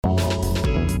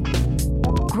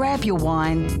grab your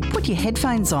wine, put your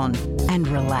headphones on and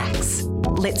relax.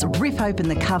 Let's rip open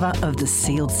the cover of the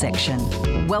sealed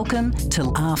section. Welcome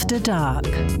to After Dark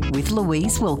with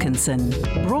Louise Wilkinson.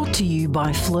 Brought to you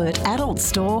by Flirt Adult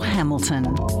Store,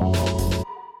 Hamilton.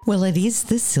 Well, it is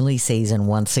the silly season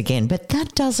once again, but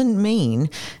that doesn't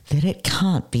mean that it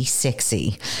can't be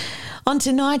sexy. On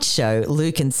tonight's show,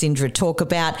 Luke and Sindra talk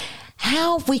about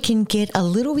how we can get a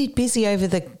little bit busy over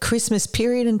the Christmas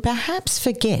period and perhaps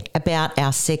forget about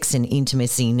our sex and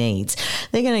intimacy needs.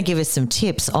 They're going to give us some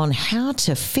tips on how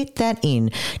to fit that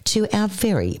in to our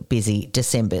very busy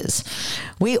Decembers.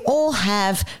 We all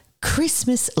have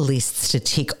Christmas lists to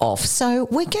tick off, so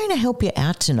we're going to help you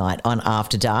out tonight on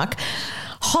After Dark.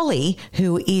 Holly,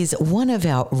 who is one of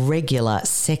our regular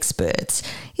sexperts,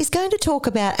 is going to talk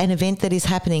about an event that is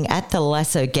happening at the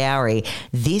Lasso Gowrie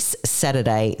this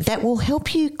Saturday that will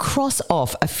help you cross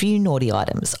off a few naughty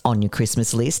items on your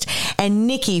Christmas list. And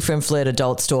Nikki from Flirt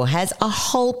Adult Store has a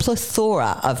whole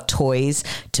plethora of toys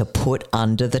to put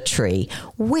under the tree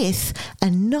with a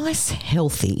nice,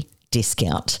 healthy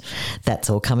discount. That's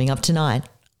all coming up tonight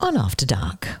on After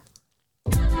Dark.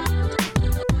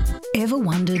 Ever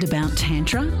wondered about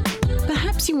Tantra?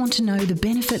 Perhaps you want to know the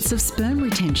benefits of sperm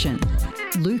retention.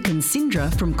 Luke and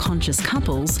Sindra from Conscious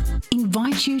Couples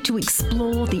invite you to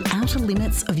explore the outer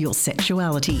limits of your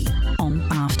sexuality on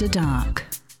After Dark.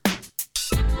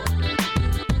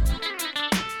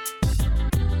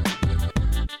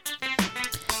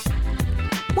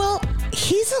 Well,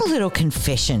 here's a little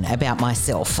confession about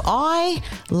myself. I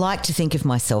like to think of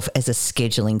myself as a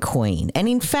scheduling queen. And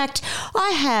in fact,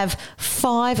 I have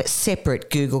 5 separate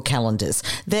Google calendars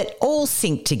that all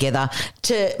sync together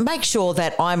to make sure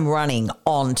that I'm running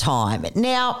on time.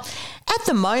 Now, at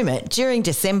the moment, during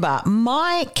December,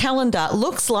 my calendar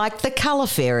looks like the colour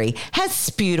fairy has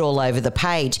spewed all over the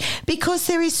page because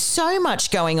there is so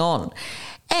much going on.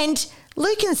 And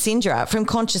Luke and Sindra from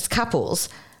Conscious Couples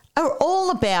are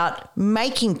all about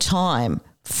making time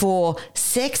for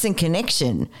sex and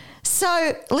connection.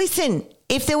 So listen,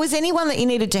 if there was anyone that you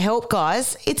needed to help,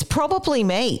 guys, it's probably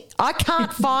me. I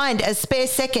can't find a spare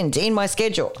second in my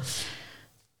schedule.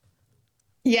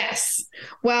 Yes.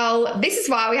 Well, this is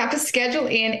why we have to schedule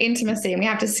in intimacy and we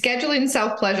have to schedule in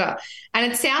self-pleasure. And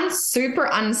it sounds super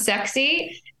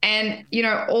unsexy. And, you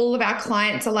know, all of our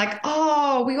clients are like,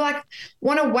 oh, we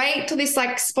want to wait till this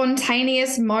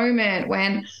spontaneous moment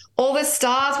when all the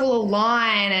stars will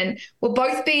align and we'll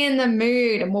both be in the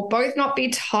mood and we'll both not be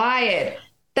tired.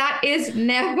 That is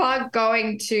never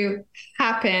going to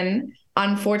happen,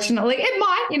 unfortunately. It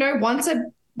might, once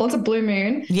a blue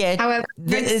moon. Yeah. However,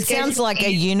 it sounds like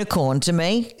a unicorn to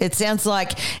me. It sounds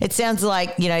like, if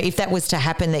that was to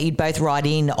happen, that you'd both ride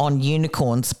in on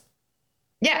unicorns.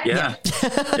 Yeah.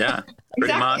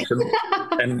 Pretty much.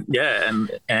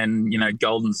 And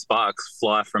golden sparks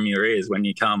fly from your ears when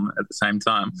you come at the same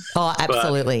time. Oh,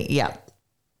 absolutely.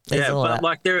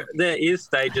 But there is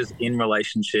stages in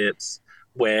relationships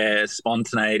where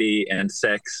spontaneity and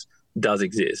sex does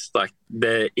exist. Like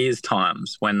there is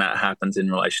times when that happens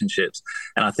in relationships.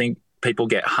 And I think people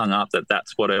get hung up that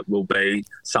that's what it will be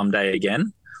someday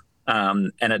again.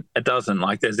 And it doesn't.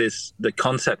 There's the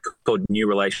concept called new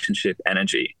relationship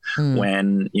energy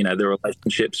when, the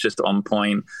relationship's just on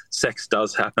point. Sex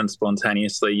does happen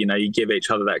spontaneously. You give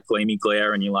each other that gleamy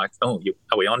glare and you're like, are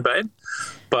we on, babe?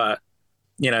 But,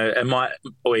 it might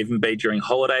or even be during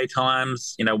holiday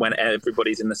times, when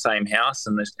everybody's in the same house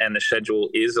and the schedule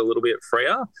is a little bit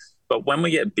freer. But when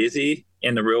we get busy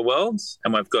in the real world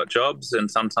and we've got jobs and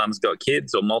sometimes got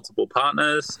kids or multiple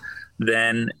partners,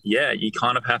 then, you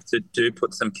kind of have to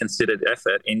put some considered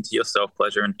effort into your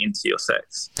self-pleasure and into your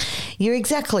sex. You're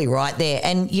exactly right there.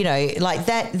 And, like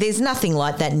that, there's nothing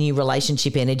like that new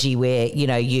relationship energy where,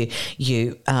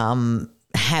 you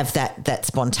have that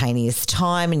spontaneous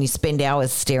time and you spend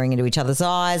hours staring into each other's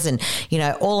eyes and,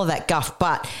 all of that guff.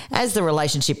 But as the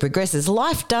relationship progresses,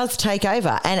 life does take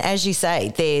over. And as you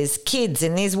say, there's kids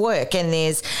and there's work and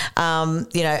there's,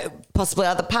 possibly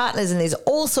other partners and there's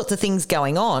all sorts of things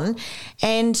going on.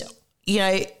 And,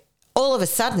 all of a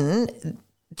sudden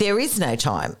there is no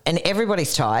time and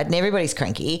everybody's tired and everybody's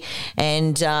cranky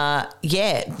and,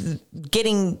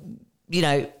 getting,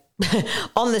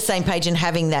 on the same page and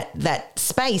having that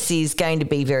space is going to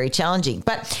be very challenging.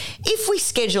 But if we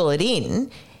schedule it in,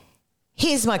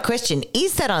 here's my question.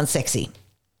 Is that unsexy?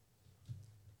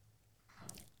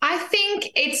 I think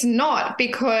it's not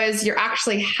because you're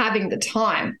actually having the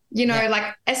time,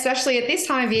 especially at this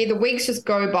time of year, the weeks just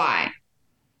go by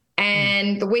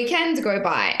and the weekends go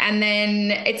by and then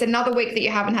it's another week that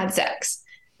you haven't had sex.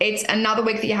 it's another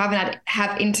week that you haven't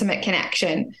have intimate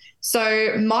connection.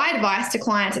 So my advice to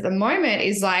clients at the moment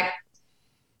is like,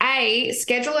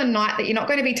 schedule a night that you're not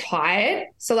going to be tired.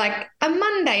 So like a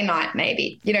Monday night,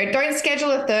 maybe, don't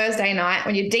schedule a Thursday night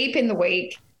when you're deep in the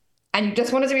week and you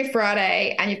just want it to be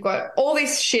Friday and you've got all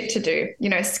this shit to do.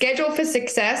 Schedule for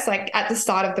success, like at the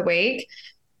start of the week.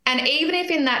 And even if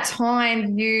in that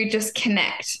time you just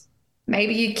connect,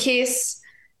 maybe you kiss,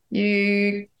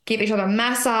 you give each other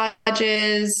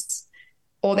massages,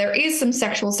 or there is some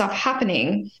sexual stuff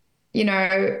happening,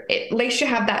 at least you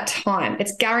have that time.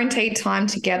 It's guaranteed time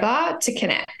together to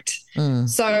connect.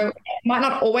 So it might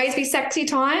not always be sexy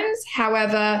times.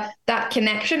 However, that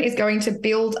connection is going to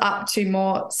build up to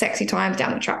more sexy times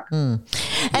down the track. And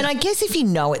I guess if you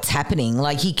know it's happening,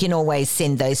 like you can always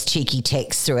send those cheeky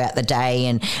texts throughout the day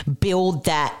and build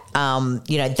that,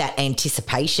 that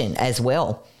anticipation as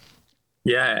well.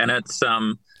 Yeah, and it's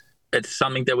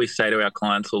something that we say to our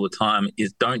clients all the time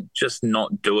is don't just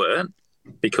not do it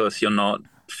because you're not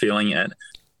feeling it.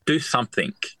 Do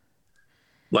something.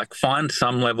 Like find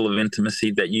some level of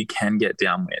intimacy that you can get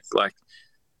down with. Like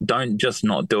don't just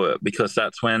not do it because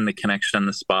that's when the connection and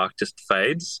the spark just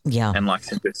fades. Yeah. And like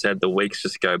Cynthia said, the weeks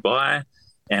just go by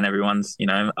and everyone's,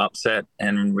 upset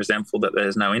and resentful that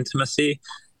there's no intimacy.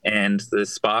 And the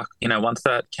spark, once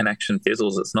that connection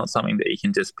fizzles, it's not something that you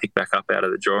can just pick back up out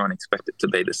of the drawer and expect it to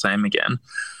be the same again.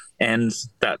 And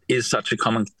that is such a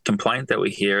common complaint that we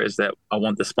hear is that I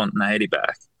want the spontaneity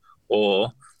back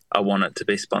or I want it to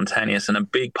be spontaneous. And a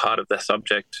big part of the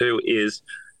subject too is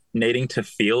needing to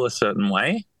feel a certain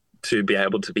way to be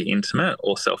able to be intimate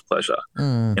or self-pleasure.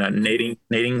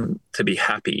 Needing to be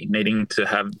happy, needing to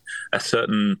have a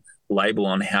certain label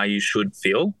on how you should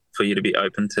feel for you to be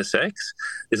open to sex.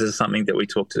 This is something that we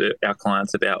talk to our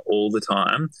clients about all the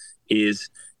time is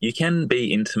you can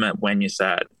be intimate when you're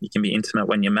sad. You can be intimate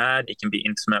when you're mad. You can be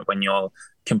intimate when you're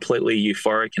completely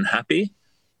euphoric and happy.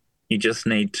 You just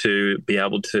need to be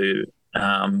able to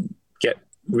get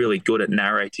really good at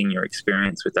narrating your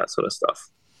experience with that sort of stuff.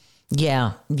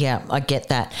 Yeah, I get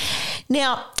that.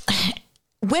 Now,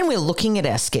 when we're looking at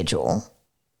our schedule,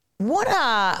 what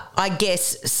are, I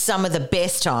guess, some of the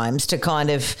best times to kind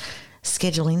of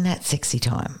schedule in that sexy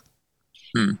time?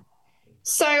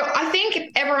 So I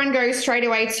think everyone goes straight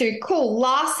away to, cool,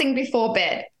 last thing before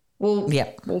bed. We'll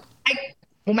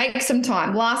make some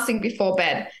time, last thing before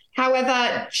bed.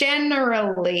 However,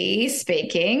 generally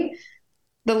speaking,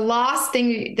 the last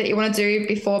thing that you want to do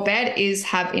before bed is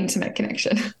have intimate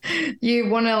connection. You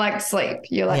want to sleep.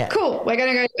 You're like, cool, we're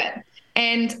going to go to bed.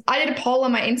 And I did a poll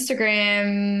on my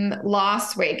Instagram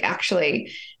last week,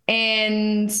 actually.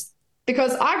 And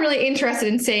because I'm really interested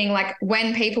in seeing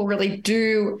when people really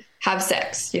do have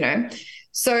sex,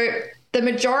 So the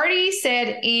majority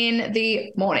said in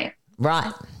the morning.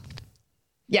 Right.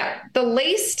 Yeah. The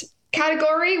least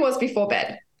category was before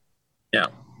bed. Yeah.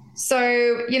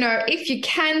 So, if you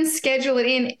can schedule it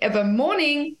in of a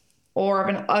morning or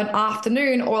of an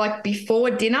afternoon or before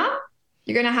dinner,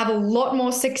 you're going to have a lot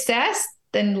more success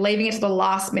than leaving it to the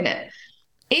last minute.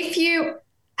 If you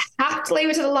have to leave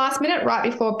it to the last minute right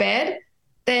before bed,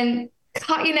 then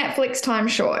cut your Netflix time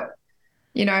short.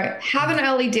 Have an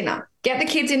early dinner, get the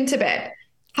kids into bed,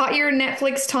 cut your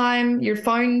Netflix time, your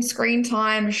phone screen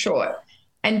time short.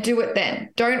 And do it then.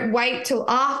 Don't wait till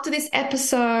after this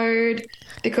episode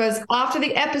because after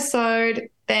the episode,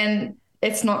 then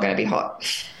it's not going to be hot.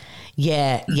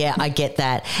 Yeah, I get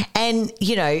that. And,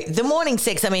 the morning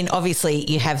sex, I mean,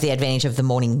 obviously you have the advantage of the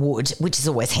morning wood, which is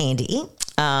always handy.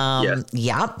 So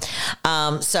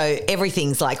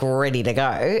everything's ready to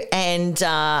go. And,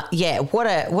 what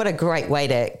a great way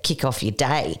to kick off your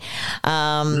day.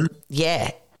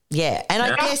 Yeah. And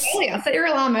I guess set your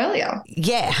alarm earlier.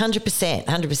 Yeah,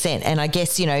 100%. And I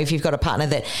guess, if you've got a partner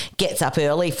that gets up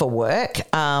early for work,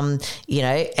 and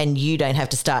you don't have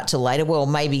to start till later, well,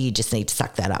 maybe you just need to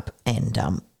suck that up and,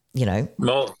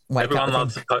 well, everyone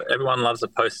loves a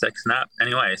post-sex nap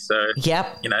anyway. So,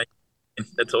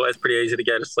 it's always pretty easy to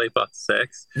go to sleep after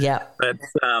sex. Yeah. But,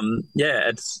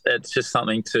 it's just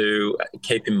something to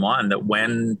keep in mind that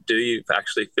when do you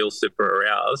actually feel super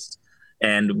aroused?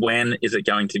 And when is it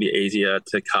going to be easier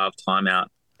to carve time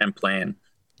out and plan?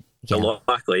 Yeah. So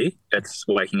likely it's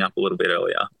waking up a little bit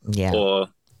earlier. Yeah. Or,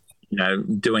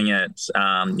 doing it,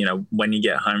 when you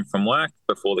get home from work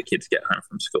before the kids get home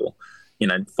from school.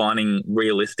 Finding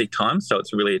realistic time so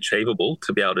it's really achievable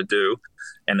to be able to do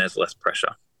and there's less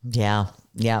pressure. Yeah.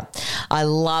 Yeah. I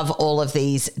love all of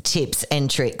these tips and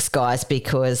tricks, guys,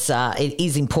 because it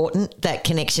is important. That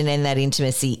connection and that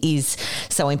intimacy is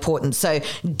so important. So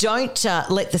don't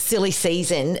let the silly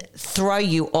season throw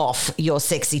you off your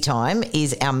sexy time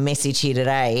is our message here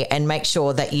today, and make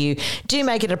sure that you do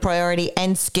make it a priority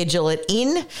and schedule it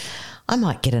in. I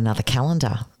might get another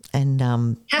calendar and,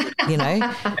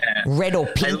 red or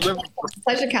pink.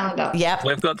 Pleasure calendar. Yeah.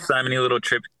 We've got so many little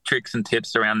tricks and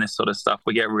tips around this sort of stuff.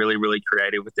 We get really, really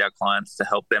creative with our clients to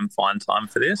help them find time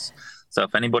for this. So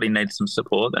if anybody needs some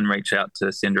support, then reach out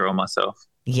to Cinder or myself.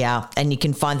 Yeah, and you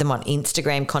can find them on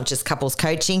Instagram, Conscious Couples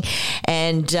Coaching.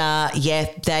 And,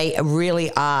 they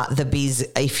really are the biz.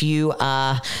 If you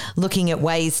are looking at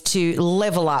ways to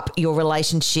level up your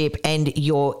relationship and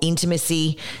your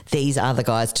intimacy, these are the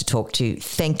guys to talk to.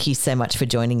 Thank you so much for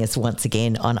joining us once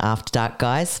again on After Dark,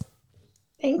 guys.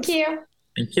 Thank you.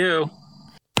 Thank you.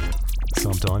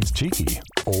 Sometimes cheeky,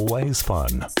 always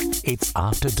fun. It's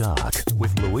After Dark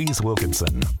with Louise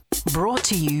Wilkinson. Brought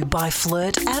to you by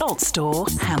Flirt Adult Store,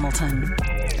 Hamilton.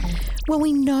 Well,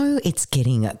 we know it's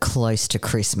getting close to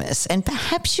Christmas, and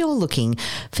perhaps you're looking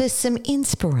for some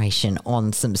inspiration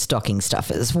on some stocking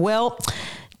stuffers. Well,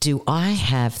 do I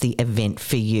have the event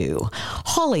for you?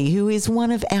 Holly, who is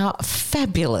one of our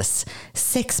fabulous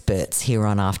sexperts here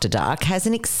on After Dark, has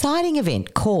an exciting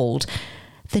event called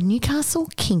the Newcastle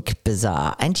Kink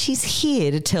Bazaar, and she's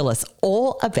here to tell us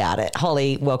all about it.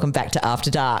 Holly, welcome back to After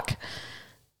Dark.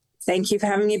 Thank you for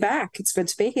having me back. It's good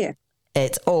to be here.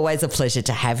 It's always a pleasure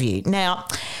to have you. Now,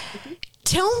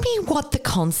 tell me what the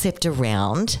concept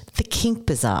around the Kink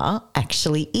Bazaar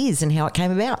actually is and how it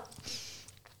came about.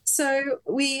 So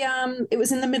it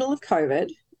was in the middle of COVID,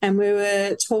 and we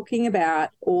were talking about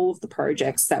all of the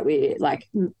projects that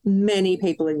many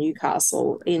people in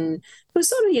Newcastle was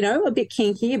sort of, a bit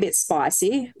kinky, a bit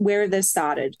spicy, where they've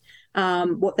started,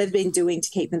 what they've been doing to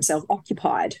keep themselves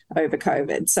occupied over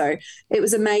COVID. So it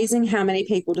was amazing how many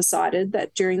people decided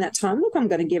that during that time, look, I'm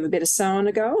going to give a bit of sewing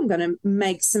a go. I'm going to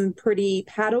make some pretty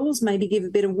paddles, maybe give a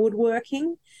bit of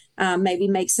woodworking, maybe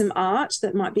make some art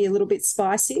that might be a little bit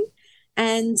spicy.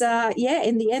 And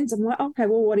in the end, I'm like, okay,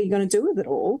 well, what are you going to do with it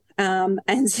all? And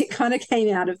it kind of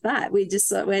came out of that. We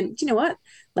just went, you know what?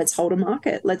 Let's hold a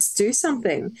market. Let's do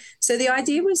something. So the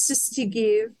idea was just to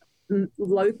give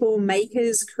local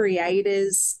makers,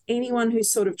 creators, anyone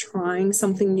who's sort of trying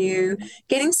something new,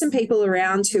 getting some people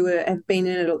around who have been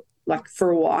in it for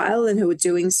a while and who are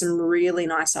doing some really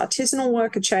nice artisanal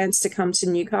work, a chance to come to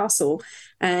Newcastle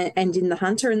and in the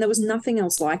Hunter, and there was nothing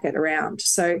else like it around.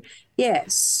 So yeah,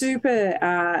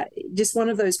 super, just one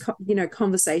of those,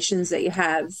 conversations that you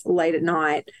have late at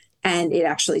night, and it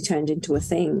actually turned into a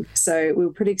thing. So we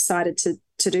were pretty excited to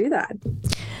do that.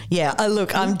 Yeah,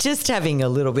 look, I'm just having a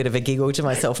little bit of a giggle to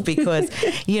myself because,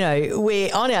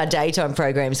 we're on our daytime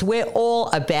programs, we're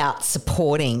all about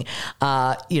supporting,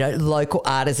 local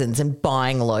artisans and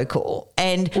buying local.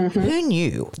 And who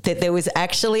knew that there was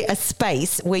actually a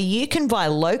space where you can buy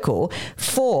local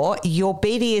for your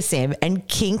BDSM and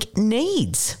kink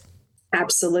needs?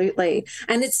 Absolutely.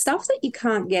 And it's stuff that you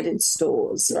can't get in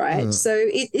stores, right? So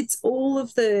it's all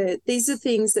of these are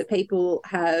things that people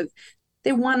have.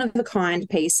 They're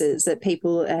one-of-a-kind pieces that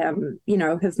people,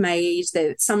 have made.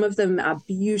 Some of them are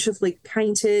beautifully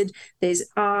painted. There's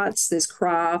arts, there's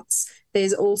crafts,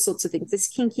 there's all sorts of things. There's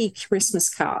kinky Christmas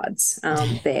cards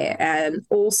there and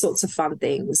all sorts of fun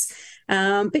things.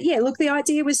 But yeah, look, the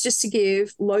idea was just to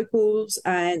give locals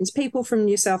and people from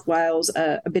New South Wales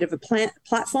a bit of a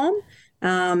platform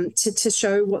to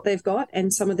show what they've got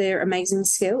and some of their amazing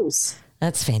skills.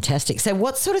 That's fantastic. So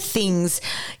what sort of things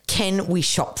can we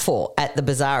shop for at the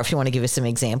bazaar, if you want to give us some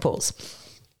examples?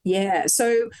 Yeah,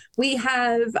 so we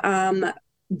have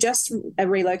just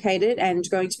relocated and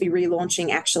going to be relaunching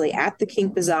actually at the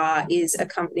Kink Bazaar is a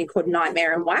company called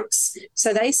Nightmare and Wax.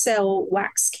 So they sell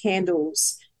wax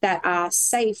candles that are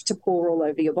safe to pour all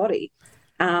over your body.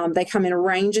 They come in a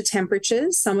range of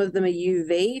temperatures. Some of them are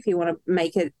UV if you want to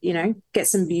make it, get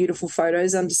some beautiful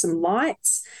photos under some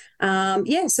lights.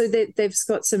 So they've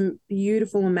got some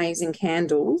beautiful, amazing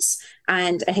candles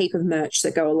and a heap of merch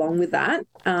that go along with that.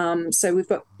 So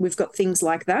we've got things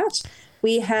like that.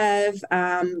 We have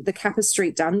the Kappa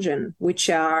Street Dungeon, which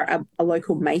are a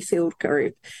local Mayfield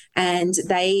group, and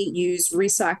they use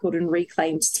recycled and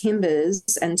reclaimed timbers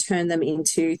and turn them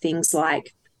into things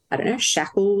like,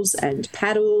 shackles and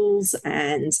paddles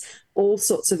and all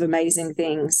sorts of amazing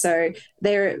things. So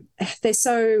they're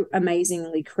so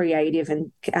amazingly creative,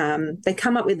 and they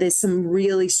come up with there's some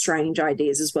really strange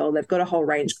ideas as well. They've got a whole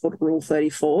range called Rule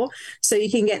 34. So you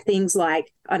can get things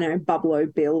like,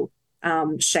 Bubblo Bill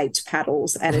shaped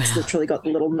paddles, and it's literally got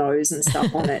the little nose and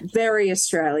stuff on it. Very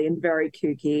Australian, very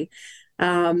kooky.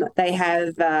 They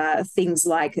have things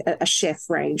like a chef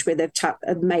range where they've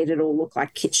made it all look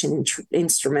like kitchen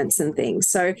instruments and things.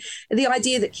 So the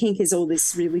idea that kink is all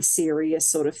this really serious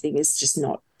sort of thing is just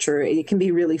not true. It can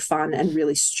be really fun and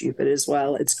really stupid as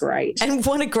well. It's great. And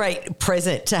what a great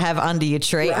present to have under your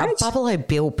tree, right? A Buffalo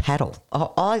Bill paddle.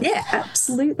 Yeah,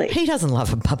 absolutely. Who doesn't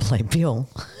love a Buffalo Bill?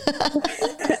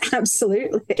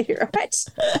 Absolutely, right?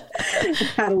 A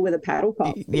paddle with a paddle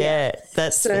pop. Yeah,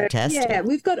 that's fantastic. Yeah,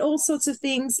 we've got all sorts of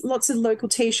things, lots of local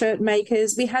T-shirt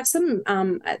makers. We have some,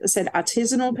 as I said,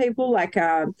 artisanal people like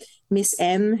Miss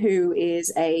M, who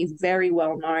is a very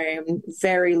well-known,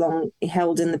 very long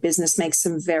held in the business, makes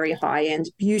some very high-end,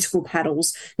 beautiful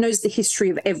paddles, knows the history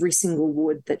of every single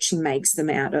wood that she makes them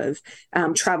out of,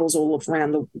 travels all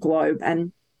around the globe.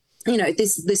 And you know,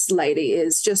 this lady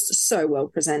is just so well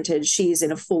presented. She is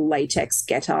in a full latex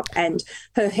getup, and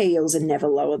her heels are never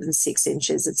lower than 6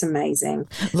 inches. It's amazing.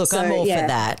 Look, I'm all for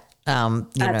that.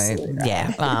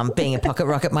 Being a pocket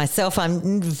rocket myself,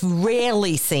 I'm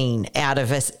rarely seen out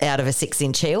of a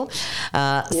 6-inch heel.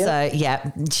 So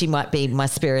yeah, she might be my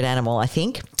spirit animal, I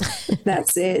think.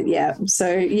 That's it. Yeah.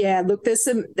 So yeah, look,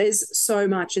 there's so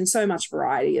much and so much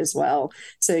variety as well.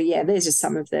 So yeah, there's just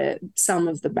some of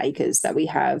the bakers that we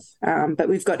have, but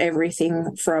we've got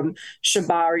everything from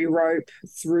shibari rope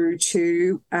through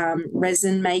to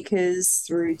resin makers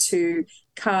through to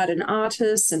card and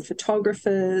artists and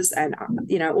photographers and,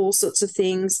 you know, all sorts of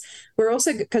things. We're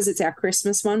also, because it's our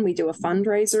Christmas one, we do a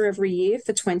fundraiser every year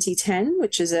for 2010,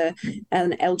 which is an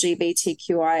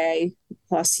LGBTQIA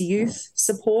plus youth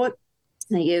support.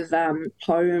 They give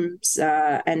homes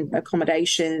and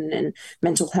accommodation and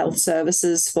mental health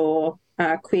services for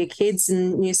queer kids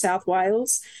in New South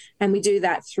Wales. And we do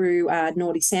that through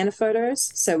Naughty Santa photos.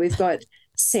 So we've got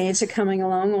Santa coming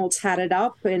along all tatted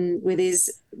up and with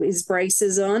his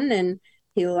braces on, and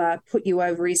he'll put you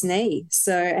over his knee.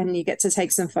 So, and you get to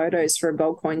take some photos for a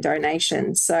gold coin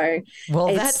donation. So, well,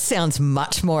 that sounds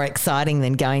much more exciting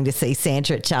than going to see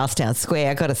Santa at Charlestown Square,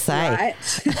 I got to say. Right.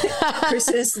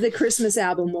 The Christmas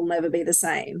album will never be the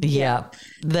same. Yeah,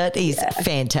 that is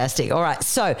fantastic. All right,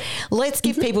 so let's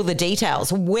give people the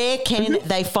details. Where can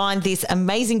they find this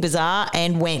amazing bazaar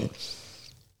and when?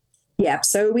 Yeah,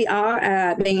 so we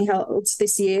are being held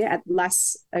this year at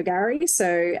Las O'Garry,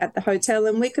 so at the hotel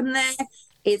in Wickham there.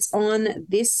 It's on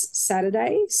this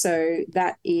Saturday, so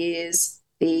that is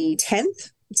the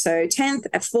 10th. So 10th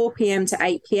at 4 p.m. to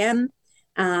 8 p.m.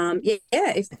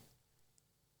 If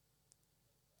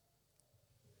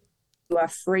you are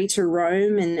free to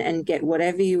roam and get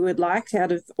whatever you would like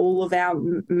out of all of our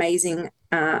amazing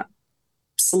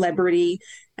celebrity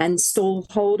and stall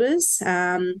holders.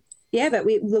 But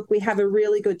we have a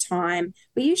really good time.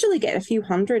 We usually get a few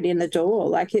hundred in the door.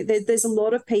 Like there's a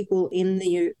lot of people in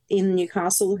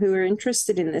Newcastle who are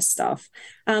interested in this stuff.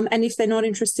 And if they're not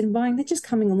interested in buying, they're just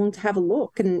coming along to have a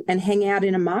look and hang out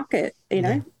in a market,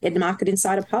 in a market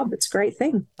inside a pub. It's a great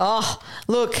thing. Oh,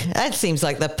 look, that seems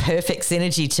like the perfect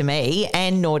synergy to me.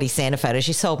 And Naughty Santa photos.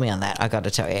 You sold me on that, I got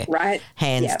to tell you. Right.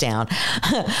 Hands down.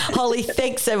 Holly,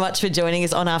 thanks so much for joining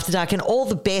us on After Dark, and all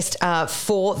the best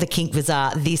for the Kink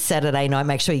Bazaar this Saturday night.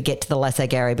 Make sure you get to the Las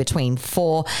O'Garry between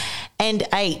 4 and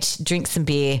 8. Drink some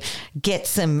beer, get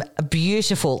some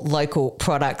beautiful local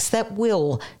products that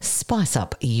will spice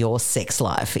up your sex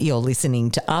life. You're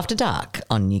listening to After Dark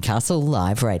on Newcastle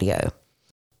Live Radio.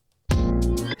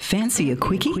 Fancy a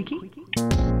quickie?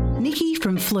 Nikki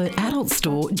from Flirt Adult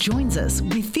Store joins us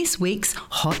with this week's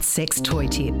hot sex toy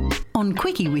tip on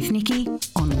Quickie with Nikki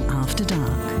on After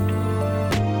Dark.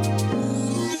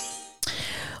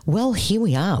 Well, here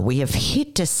we are. We have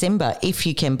hit December, if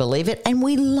you can believe it, and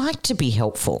we like to be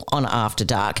helpful on After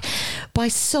Dark by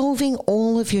solving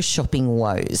all of your shopping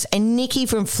woes. And Nikki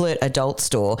from Flirt Adult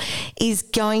Store is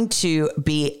going to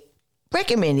be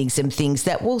recommending some things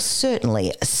that will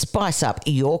certainly spice up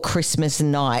your Christmas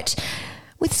night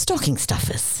with stocking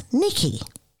stuffers. Nikki,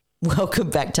 welcome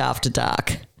back to After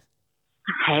Dark.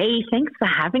 Hey, thanks for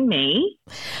having me.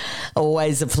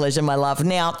 Always a pleasure, my love.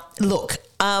 Now, look,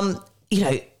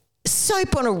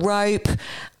 soap on a rope,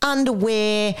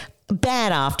 underwear,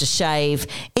 bad aftershave.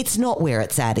 It's not where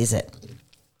it's at, is it?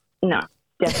 No,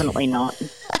 definitely not.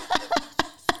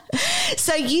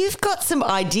 So you've got some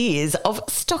ideas of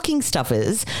stocking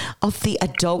stuffers of the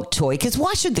adult toy, because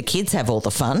why should the kids have all the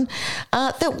fun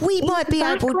that we might be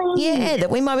able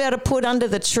to put under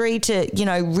the tree to,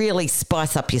 really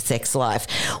spice up your sex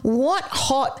life. What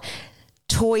hot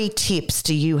toy tips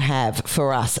do you have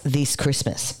for us this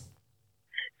Christmas?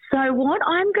 So what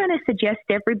I'm going to suggest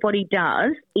everybody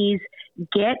does is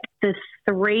get the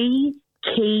 3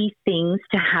 key things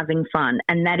to having fun,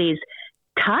 and that is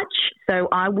touch. So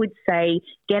I would say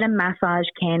get a massage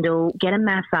candle, get a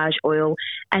massage oil,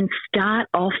 and start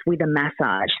off with a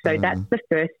massage. So that's the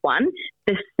first one.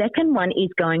 The second one is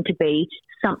going to be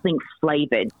something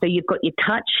flavored. So you've got your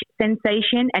touch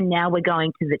sensation, and now we're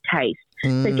going to the taste.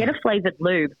 So get a flavored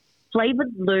lube.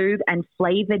 Flavored lube and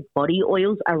flavored body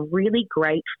oils are really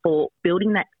great for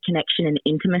building that connection and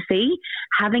intimacy,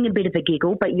 having a bit of a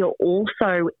giggle, but you're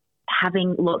also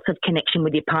having lots of connection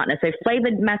with your partner. So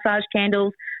flavored massage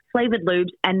candles, flavored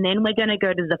lubes, and then we're going to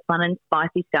go to the fun and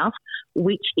spicy stuff,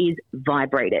 which is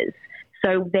vibrators.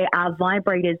 So there are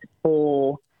vibrators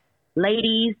for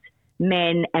ladies,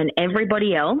 men, and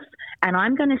everybody else. And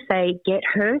I'm going to say get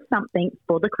her something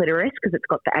for the clitoris because it's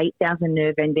got the 8,000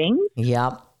 nerve endings.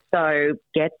 Yep. So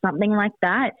get something like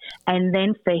that. And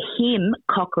then for him,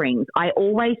 cock rings. I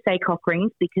always say cock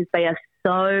rings because they are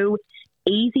so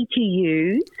easy to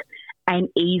use and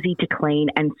easy to clean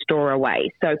and store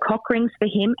away. So cock rings for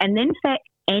him. And then for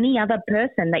any other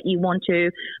person that you want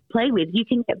to play with, you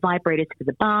can get vibrators for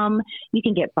the bum. You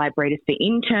can get vibrators for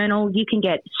internal. You can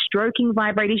get stroking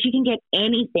vibrators. You can get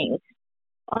anything.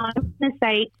 I'm going to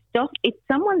say if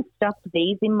someone stuffed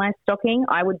these in my stocking,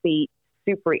 I would be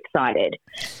super excited.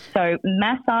 So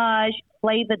massage,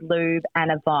 flavored lube,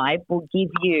 and a vibe will give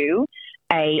you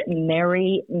a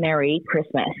merry, merry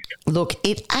Christmas. Look,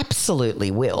 it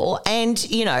absolutely will. And,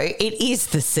 you know, it is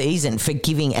the season for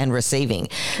giving and receiving.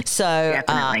 So,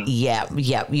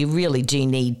 you really do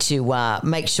need to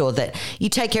make sure that you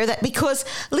take care of that because,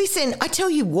 listen, I tell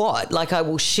you what, like I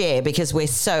will share because we're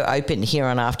so open here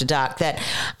on After Dark that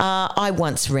I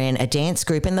once ran a dance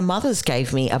group and the mothers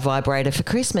gave me a vibrator for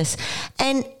Christmas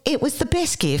and it was the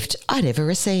best gift I'd ever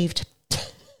received.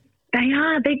 They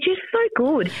are. They're just so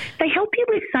good. They help you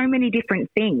with so many different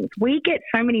things. We get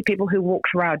so many people who walk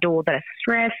through our door that are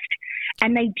stressed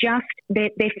and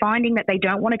they're finding that they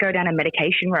don't want to go down a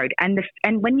medication road. And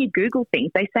when you Google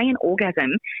things, they say an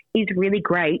orgasm is really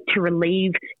great to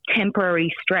relieve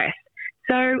temporary stress.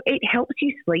 So it helps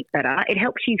you sleep better. It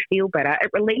helps you feel better.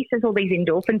 It releases all these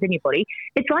endorphins in your body.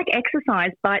 It's like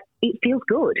exercise, but it feels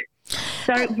good.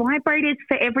 So vibrators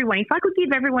for everyone. If I could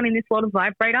give everyone in this world a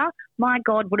vibrator, my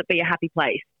God, would it be a happy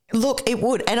place? Look, it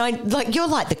would. And you're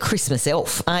like the Christmas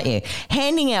elf, aren't you?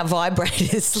 Handing out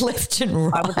vibrators left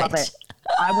and right. I would love it.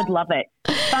 I would love it.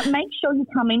 But make sure you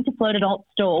come into Flirt Adult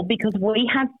Store because we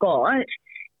have got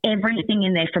everything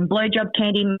in there from blowjob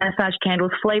candy, massage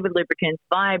candles, flavored lubricants,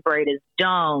 vibrators,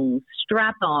 dongs,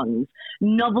 strap-ons,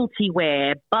 novelty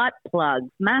wear, butt plugs,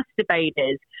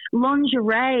 masturbators,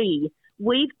 lingerie.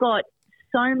 We've got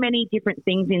so many different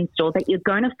things in store that you're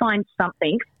going to find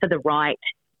something for the right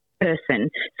person.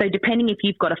 So depending if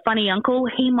you've got a funny uncle,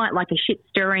 he might like a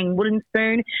shit-stirring wooden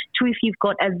spoon, to if you've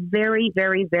got a very,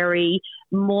 very, very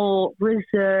more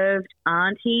reserved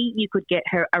auntie, you could get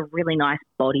her a really nice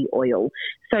body oil.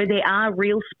 So there are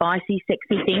real spicy,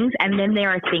 sexy things, and then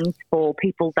there are things for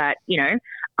people that, you know,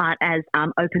 aren't as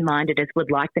open-minded as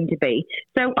would like them to be.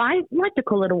 So I like to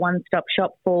call it a one-stop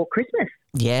shop for Christmas.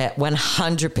 Yeah,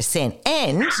 100%.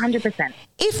 And 100%.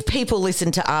 If people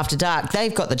listen to After Dark,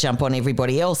 they've got the jump on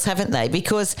everybody else, haven't they?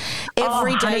 Because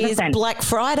every day is Black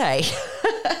Friday.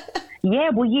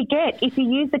 Yeah, well, if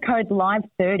you use the code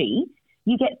LIVE30,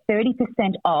 you get 30%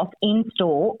 off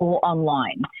in-store or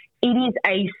online. It is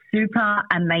a super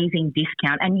amazing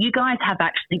discount, and you guys have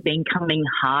actually been coming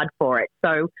hard for it.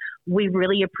 So we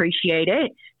really appreciate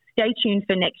it. Stay tuned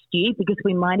for next year because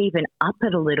we might even up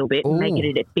it a little bit and make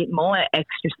it a bit more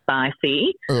extra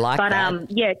spicy.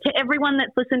 To everyone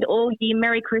that's listened all year,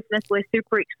 Merry Christmas. We're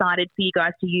super excited for you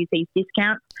guys to use these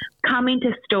discounts. Come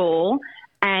into store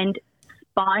and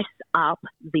spice up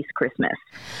this Christmas.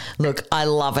 Look, I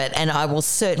love it, and I will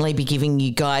certainly be giving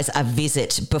you guys a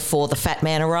visit before the fat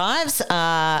man arrives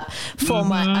for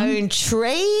my own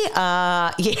tree.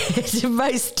 Yes,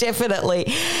 most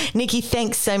definitely. Nikki,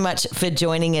 thanks so much for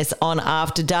joining us on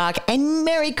After Dark, and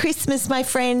Merry Christmas, my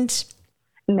friend.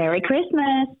 Merry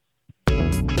Christmas.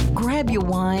 Grab your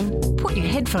wine, put your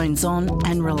headphones on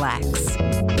and relax.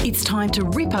 It's time to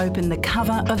rip open the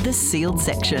cover of the sealed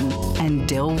section and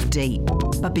delve deep.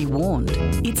 But be warned,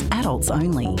 it's adults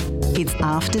only. It's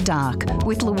After Dark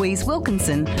with Louise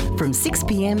Wilkinson from 6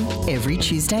 p.m. every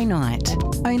Tuesday night.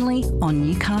 Only on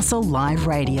Newcastle Live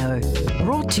Radio.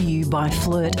 Brought to you by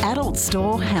Flirt Adult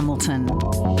Store Hamilton.